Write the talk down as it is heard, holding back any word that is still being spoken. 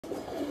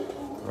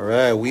All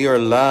right, we are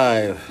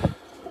live.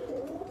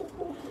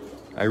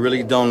 I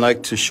really don't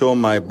like to show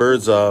my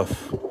birds off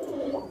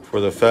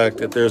for the fact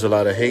that there's a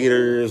lot of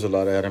haters, a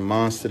lot of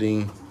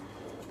animosity,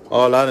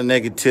 a lot of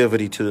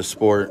negativity to the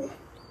sport.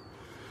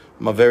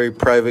 I'm a very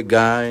private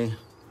guy.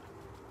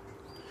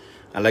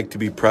 I like to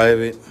be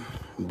private,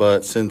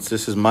 but since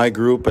this is my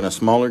group and a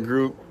smaller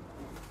group,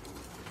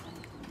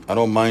 I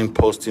don't mind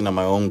posting on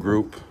my own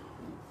group.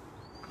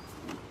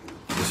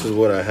 This is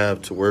what I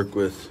have to work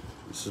with.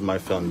 This is my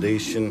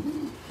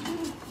foundation.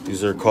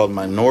 These are called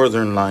my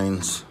northern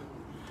lines.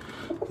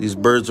 These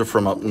birds are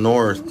from up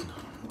north.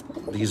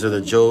 These are the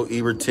Joe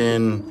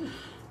Eberton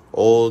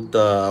old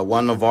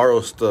Juan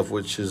Navarro stuff,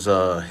 which is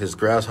his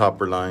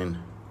grasshopper line.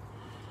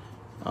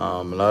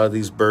 A lot of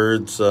these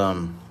birds,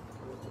 it's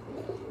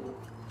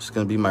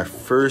going to be my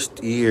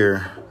first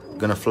year. I'm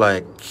going to fly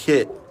a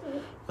kit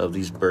of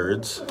these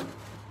birds.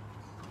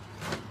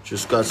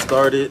 Just got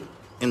started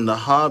in the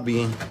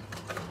hobby.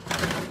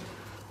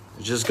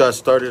 Just got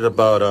started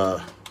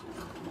about,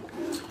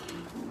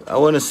 I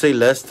want to say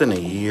less than a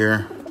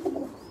year.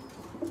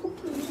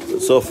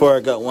 But so far, I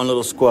got one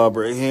little squab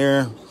right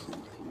here.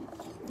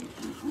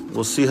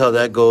 We'll see how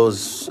that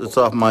goes. It's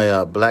off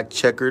my black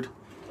checkered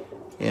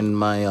and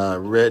my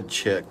red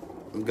check.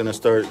 I'm going to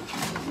start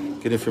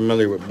getting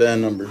familiar with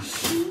band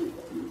numbers.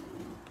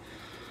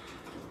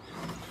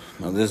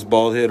 Now this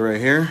bald head right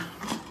here.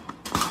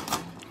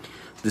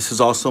 This is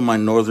also my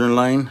northern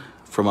line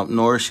from up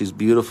north. She's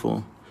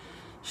beautiful.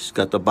 She's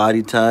got the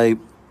body type.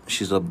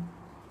 She's a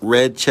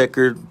red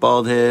checkered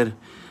bald head.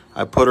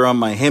 I put her on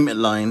my Hemet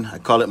line. I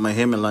call it my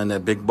Hemet line,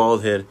 that big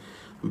bald head.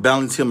 I'm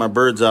balancing my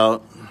birds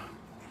out.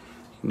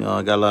 You know,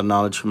 I got a lot of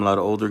knowledge from a lot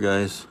of older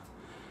guys.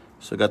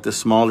 So I got this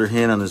smaller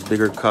hen on this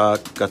bigger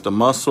cock. Got the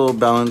muscle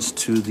balanced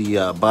to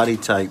the body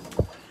type.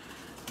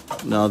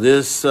 Now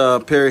this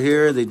pair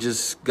here, they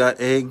just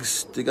got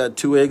eggs. They got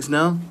 2 eggs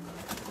now.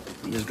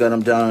 Just got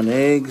them down on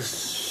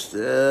eggs.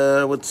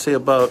 I would say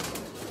about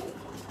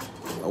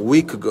a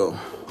week ago.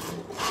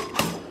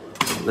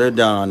 They're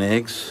down on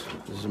eggs.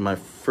 This is my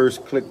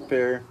first click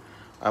pair.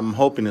 I'm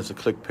hoping it's a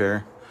click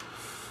pair.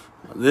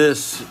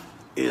 This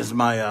is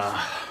my,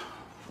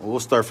 we'll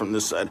start from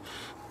this side.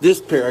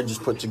 This pair I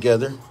just put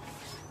together.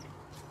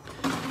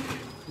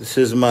 This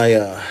is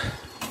my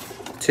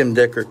Tim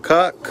Decker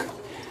cock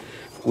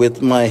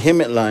with my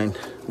Hemet line.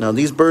 Now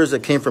these birds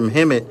that came from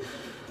Hemet,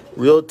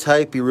 real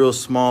typey, real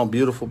small,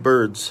 beautiful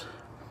birds.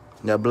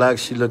 That black,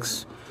 she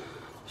looks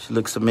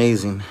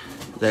amazing.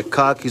 That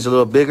cock, he's a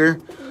little bigger.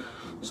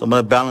 So I'm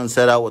going to balance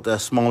that out with that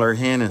smaller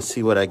hen and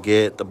see what I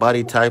get. The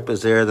body type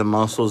is there. The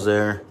muscle's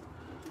there.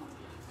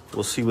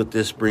 We'll see what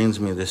this brings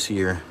me this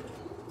year.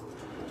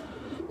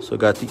 So I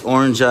got the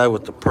orange eye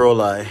with the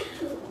pearl eye.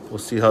 We'll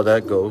see how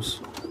that goes.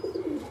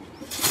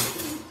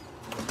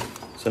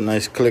 It's a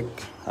nice click.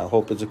 I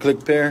hope it's a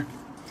click pair.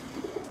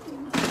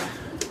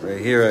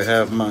 Right here I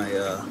have my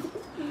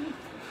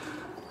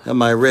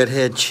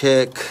redhead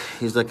check.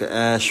 He's like an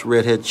ash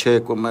redhead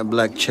check with my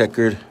black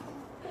checkered.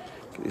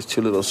 These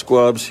 2 little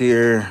squabs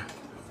here.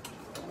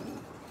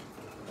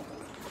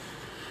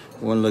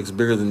 One looks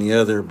bigger than the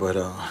other, but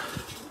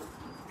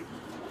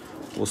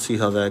we'll see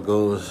how that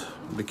goes.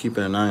 I'll be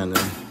keeping an eye on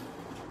them.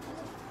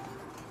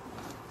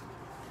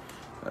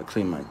 I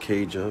clean my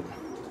cage up.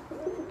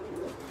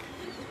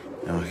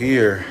 Now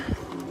here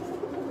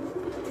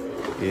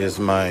is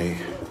my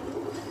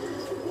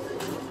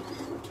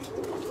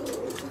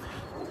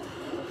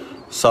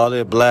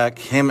solid black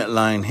Hemet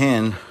line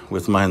hen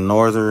with my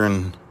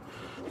northern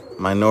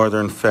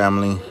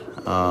family.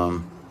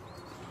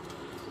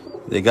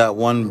 They got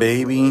 1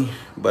 baby,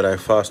 but I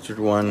fostered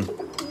one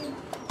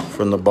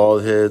from the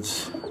bald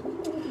heads.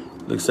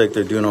 Looks like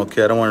they're doing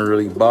okay. I don't want to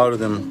really bother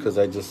them because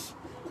I just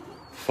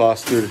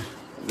fostered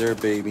their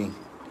baby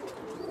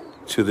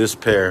to this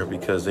pair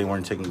because they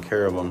weren't taking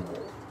care of them.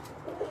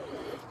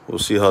 We'll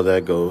see how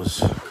that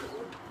goes.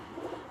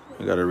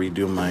 I gotta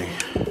redo my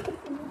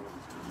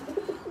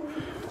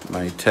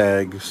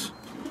tags.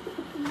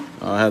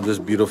 I have this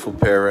beautiful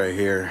pair right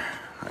here.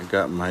 I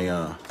got my,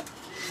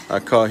 I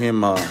call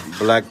him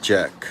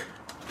Blackjack.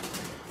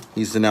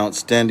 He's an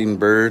outstanding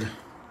bird.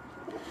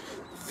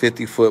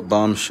 50-foot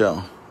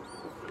bombshell.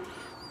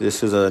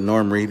 This is a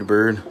Norm Reed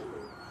bird.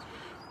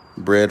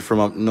 Bred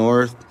from up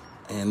north.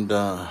 And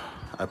I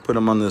put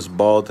him on this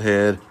bald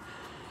head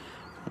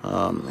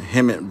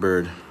Hemet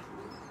bird.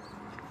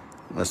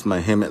 That's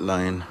my Hemet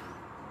line.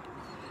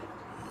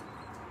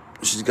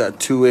 She's got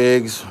 2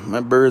 eggs.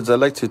 My birds, I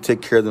like to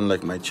take care of them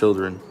like my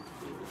children.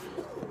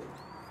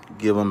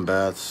 Give them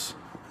baths.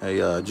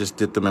 I just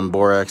dip them in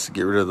borax to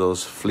get rid of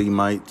those flea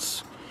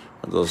mites,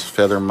 or those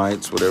feather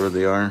mites, whatever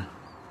they are.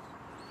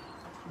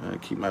 I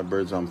keep my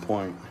birds on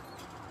point.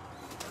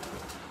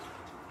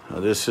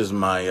 Now this is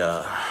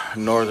my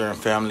northern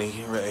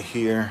family right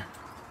here.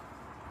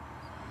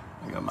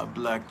 I got my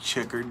black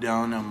checker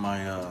down on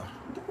my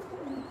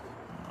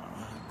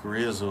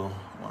grizzle.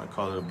 I want to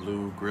call it a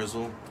blue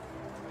grizzle.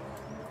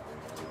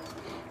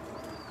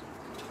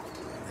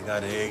 They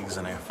got eggs,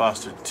 and I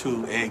fostered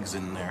 2 eggs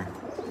in there.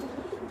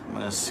 I'm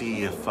gonna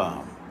see if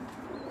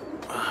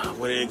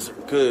what eggs are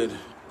good.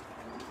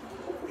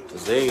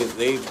 'Cause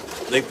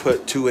they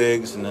put 2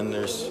 eggs, and then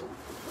there's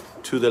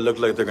 2 that look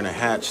like they're gonna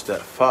hatch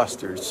that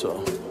fostered.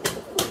 So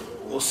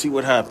we'll see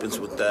what happens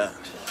with that.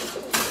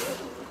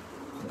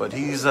 But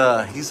he's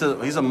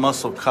a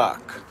muscle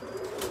cock.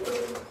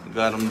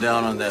 Got him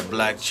down on that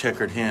black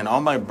checkered hen. All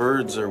my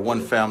birds are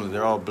one family.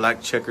 They're all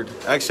black checkered.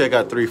 Actually, I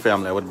got 3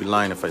 family. I would be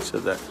lying if I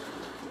said that.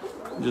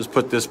 Just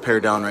put this pair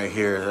down right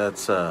here.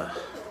 That's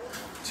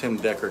Tim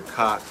Decker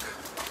cock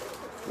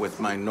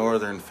with my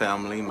northern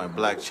family, my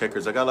black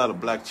checkers. I got a lot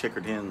of black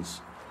checkered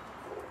hens.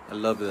 I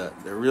love that.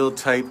 They're real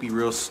typey,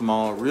 real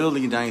small,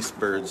 really nice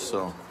birds.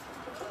 So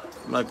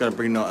I'm not gonna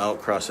bring no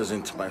outcrosses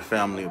into my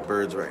family of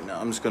birds right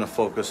now. I'm just gonna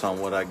focus on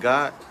what I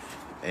got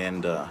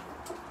and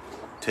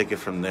take it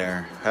from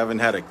there. Haven't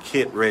had a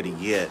kit ready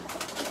yet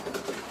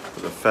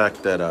for the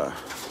fact that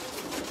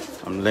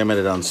I'm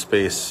limited on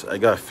space. I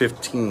got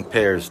 15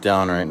 pairs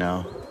down right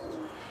now.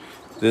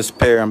 This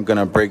pair I'm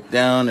gonna break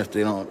down if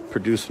they don't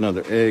produce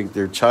another egg.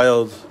 Their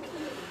child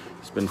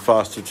has been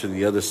fostered to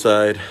the other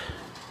side.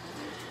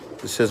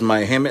 This is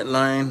my Hemet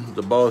line.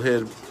 The bald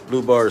head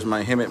blue bar is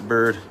my Hemet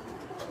bird.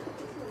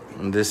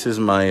 And this is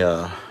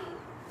my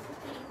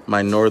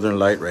my Northern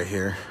Light right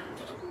here.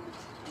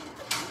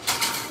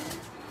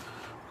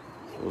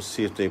 We'll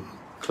see if they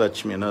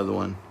clutch me another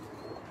one.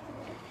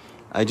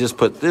 I just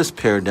put this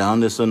pair down.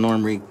 This is a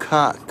Normandy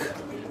cock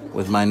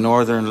with my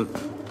Northern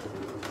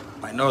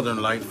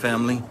Light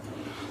family.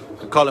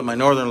 I call it my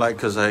Northern Light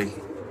because I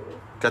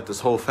got this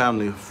whole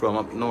family from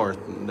up north,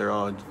 and they're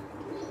all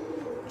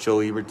Joe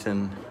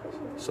Eberton,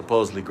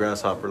 supposedly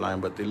grasshopper line,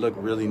 but they look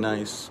really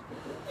nice,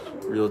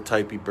 real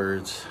typey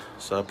birds.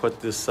 So I put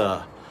this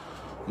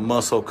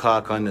muscle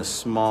cock on this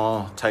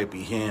small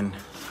typey hen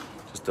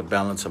just to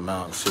balance them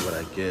out and see what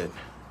I get.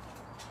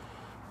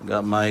 I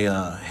got my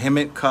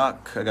Hemet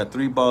cock. I got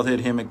 3 bald head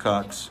Hemet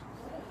cocks.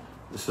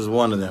 This is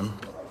one of them.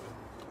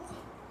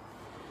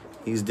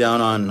 He's down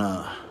on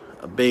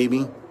a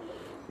baby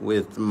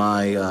with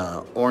my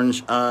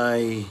orange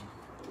eye.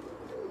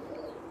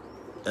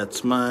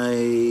 That's my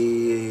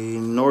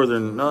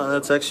northern. No,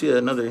 that's actually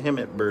another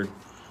Hemet bird.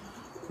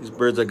 These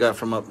birds I got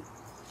from up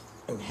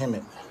in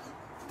Hemet.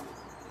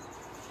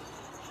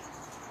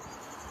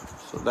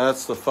 So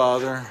that's the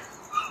father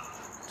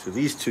to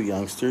these 2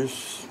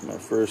 youngsters. My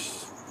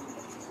first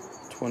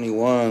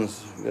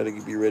 21s. Gotta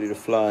be ready to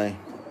fly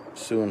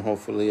soon.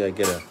 Hopefully I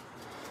get a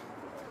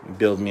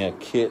build me a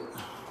kit.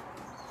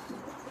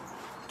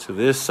 To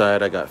this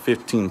side I got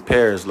 15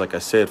 pairs. Like I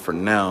said, for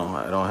now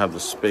I don't have the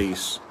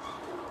space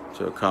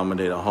to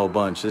accommodate a whole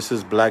bunch. This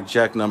is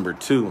Blackjack number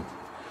 2.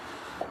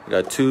 I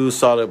got 2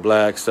 solid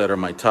blacks that are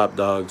my top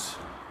dogs.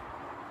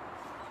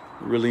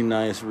 Really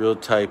nice, real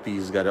typey.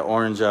 He's got an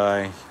orange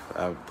eye.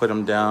 I put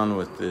him down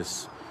with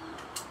this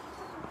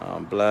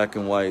black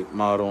and white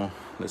model.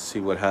 Let's see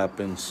what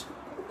happens.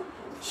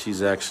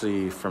 She's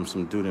actually from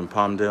some dude in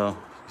Palmdale.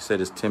 He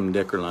said it's Tim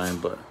Decker line,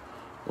 but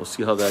we'll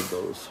see how that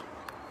goes.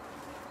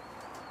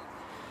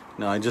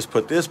 Now I just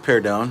put this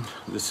pair down.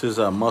 This is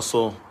a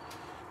muscle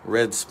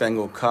red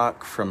spangled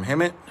cock from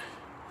Hemet.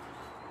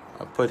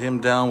 I put him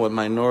down with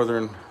my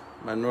northern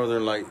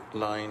light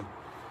line.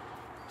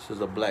 This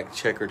is a black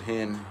checkered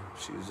hen.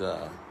 She's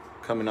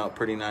coming out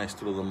pretty nice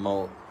through the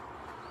molt.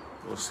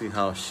 We'll see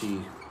how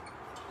she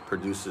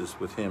produces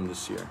with him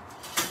this year.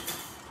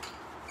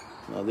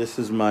 Now this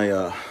is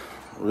my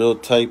real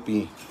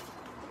typey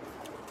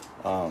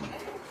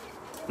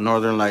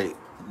Northern Light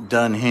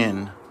dun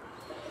hen.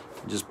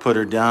 Just put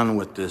her down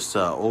with this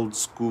old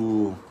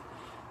school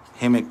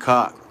Hemet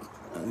cock.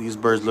 These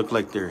birds look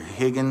like they're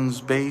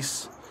Higgins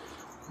base,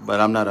 but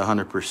I'm not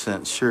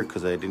 100% sure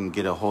because I didn't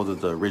get a hold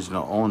of the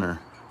original owner.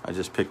 I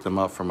just picked them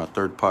up from a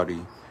third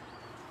party.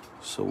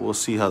 So we'll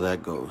see how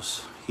that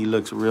goes. He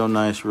looks real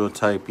nice, real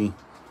typey.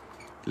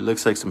 It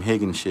looks like some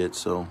Higgins shit,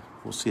 so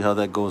we'll see how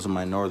that goes in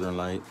my Northern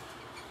Light.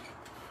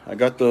 I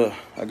got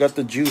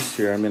the juice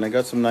here. I mean, I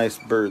got some nice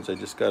birds. I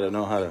just gotta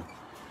know how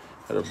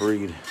to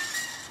breed.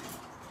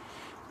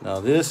 Now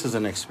this is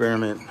an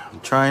experiment. I'm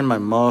trying my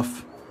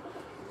muff.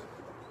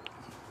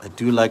 I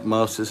do like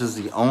muffs. This is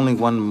the only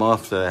one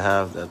muff that I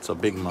have that's a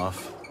big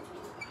muff.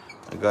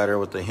 I got her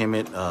with the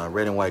Hemet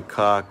red and white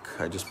cock.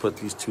 I just put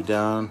these 2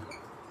 down.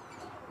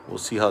 We'll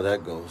see how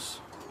that goes.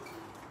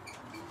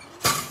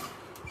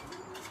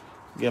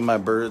 Get my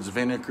birds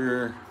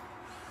vinegar,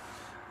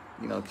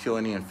 you know, kill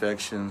any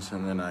infections,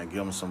 and then I give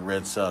them some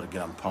red cell to get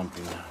them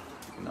pumping,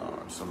 you know,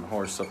 some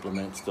horse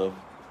supplement stuff.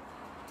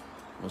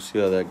 We'll see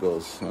how that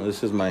goes. Now,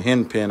 this is my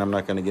hen pen. I'm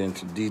not going to get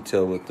into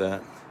detail with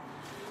that.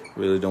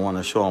 Really don't want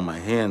to show all my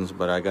hens,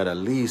 but I got at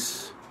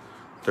least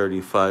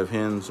 35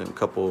 hens and a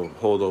couple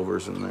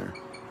holdovers in there.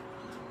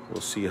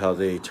 We'll see how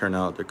they turn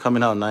out. They're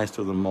coming out nice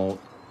through the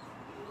molt.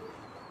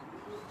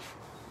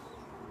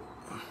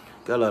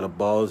 Got a lot of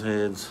bald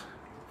heads.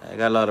 I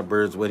got a lot of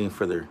birds waiting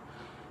for their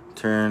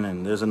turn,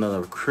 and there's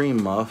another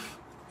cream muff.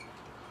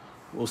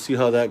 We'll see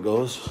how that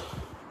goes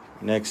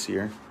next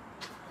year.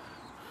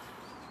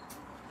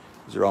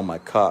 These are all my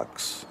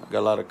cocks. I got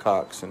a lot of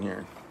cocks in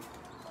here.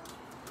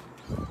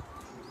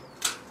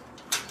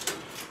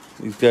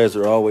 These guys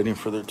are all waiting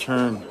for their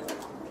turn.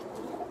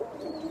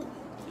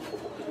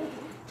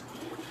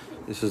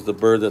 This is the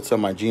bird that's on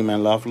my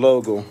G-Man Loft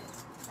logo.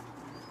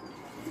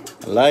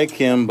 I like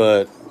him,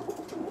 but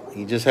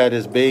he just had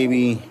his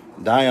baby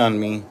die on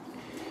me.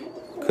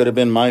 Could have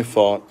been my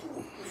fault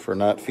for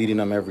not feeding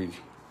him every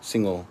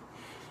single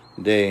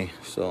day.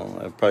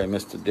 So I probably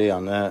missed a day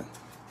on that.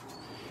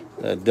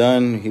 That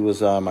done. He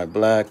was my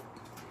black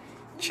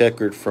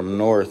checkered from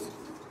north.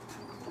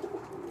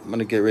 I'm going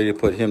to get ready to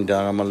put him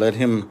down. I'm going to let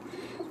him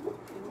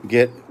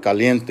get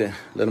caliente.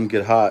 Let him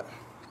get hot.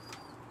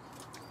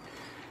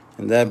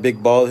 And that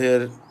big bald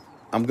head,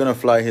 I'm going to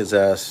fly his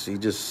ass. He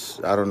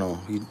just, I don't know.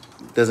 He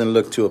doesn't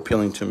look too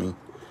appealing to me.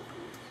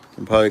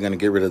 I'm probably going to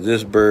get rid of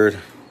this bird.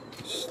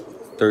 He's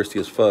thirsty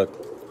as fuck.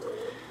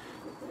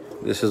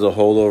 This is a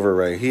holdover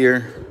right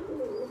here.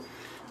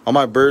 All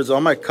my birds,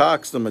 all my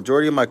cocks, the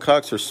majority of my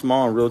cocks are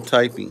small and real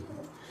typey.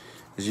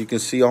 As you can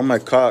see, all my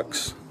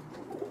cocks,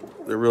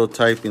 they're real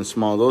typey and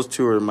small. Those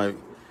two are my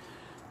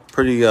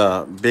pretty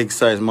big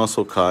size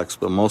muscle cocks,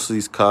 but most of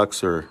these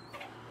cocks are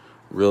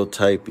real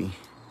typey.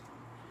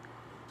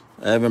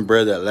 I haven't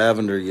bred that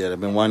lavender yet.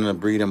 I've been wanting to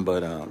breed him,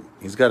 but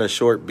he's got a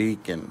short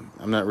beak, and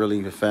I'm not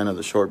really a fan of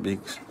the short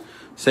beaks.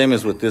 Same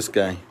as with this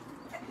guy.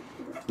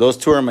 Those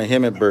two are my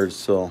Hemet birds,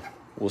 so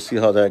we'll see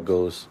how that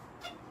goes.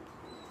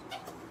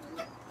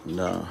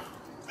 And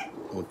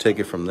we'll take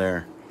it from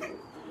there.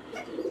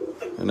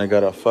 And I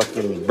got a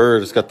fucking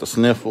bird that's got the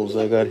sniffles.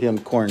 I got him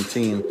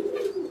quarantined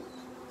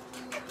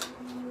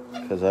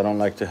because I don't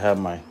like to have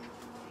my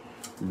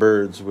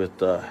birds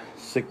with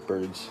sick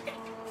birds.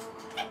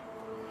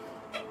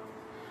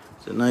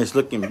 It's a nice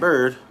looking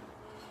bird,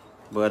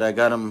 but I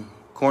got him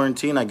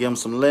quarantined. I gave him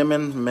some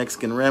lemon,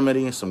 Mexican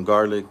remedy, some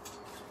garlic.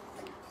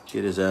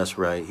 Get his ass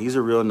right. He's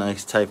a real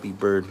nice typey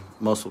bird,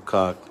 muscle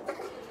cock.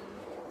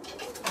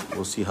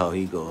 We'll see how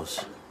he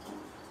goes.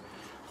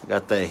 I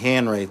got that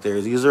hen right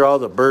there. These are all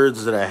the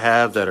birds that I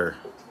have that are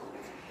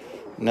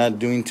not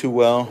doing too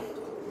well.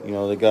 You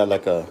know, they got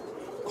like a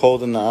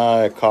cold in the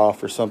eye, a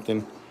cough or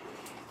something.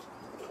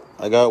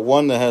 I got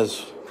one that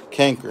has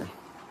canker.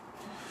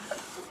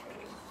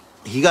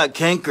 He got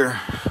canker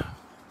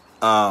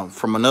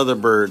from another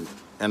bird,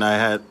 and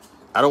I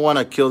don't want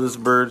to kill this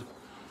bird.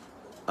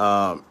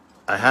 I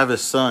have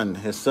his son.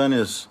 His son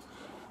is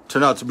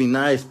turned out to be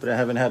nice, but I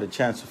haven't had a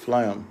chance to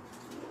fly him.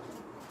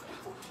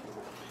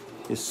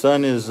 His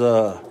son is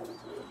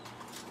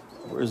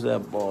where's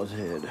that bald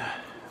head?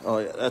 Oh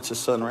yeah, that's his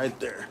son right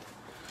there.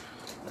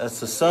 That's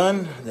the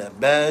son, that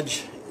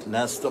badge, and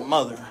that's the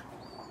mother.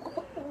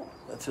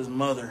 That's his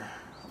mother.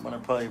 I'm gonna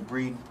probably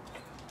breed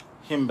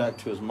him back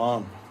to his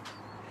mom.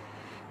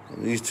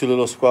 And these two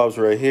little squabs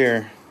right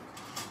here.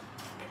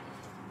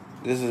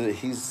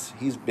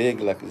 He's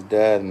big like his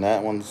dad, and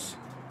that one's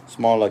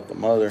small like the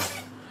mother.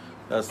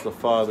 That's the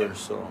father.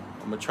 So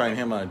I'm gonna try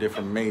him on a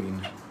different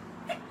mating.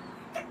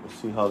 We'll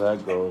see how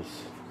that goes.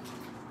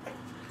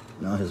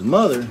 Now his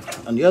mother,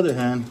 on the other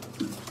hand,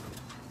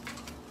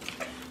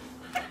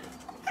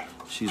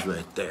 she's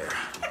right there.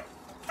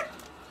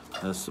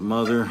 That's the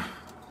mother.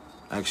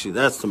 Actually,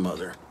 that's the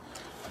mother.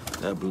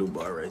 That blue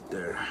bar right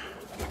there.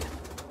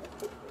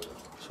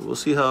 So we'll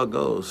see how it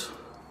goes.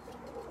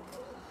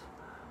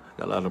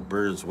 Got a lot of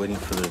birds waiting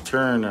for their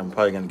turn. I'm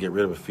probably gonna get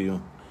rid of a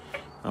few.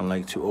 I don't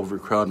like to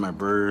overcrowd my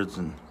birds,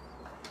 and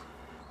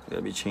I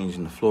gotta be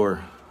changing the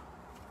floor.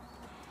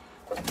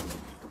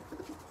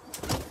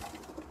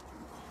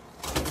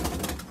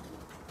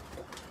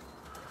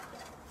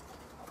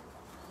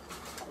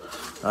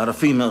 A lot of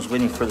females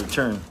waiting for their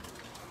turn.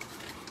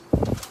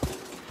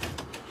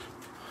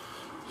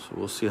 So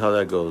we'll see how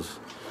that goes.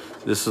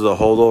 This is a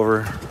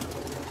holdover.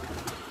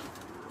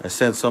 I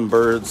sent some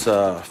birds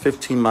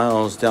 15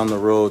 miles down the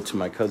road to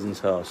my cousin's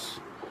house.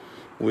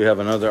 We have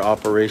another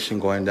operation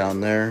going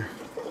down there.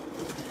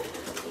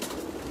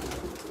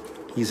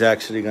 He's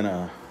actually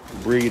gonna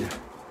breed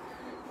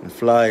and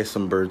fly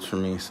some birds for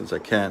me, since I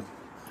can't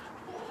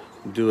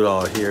do it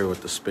all here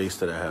with the space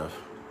that I have.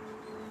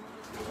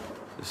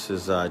 This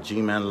is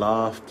G-Man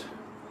Loft.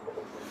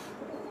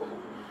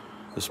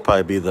 This will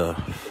probably be the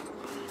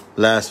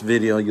last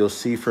video you'll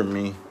see from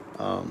me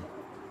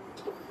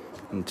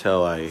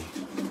until I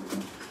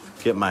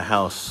get my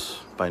house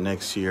by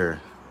next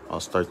year. I'll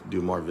start to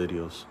do more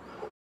videos.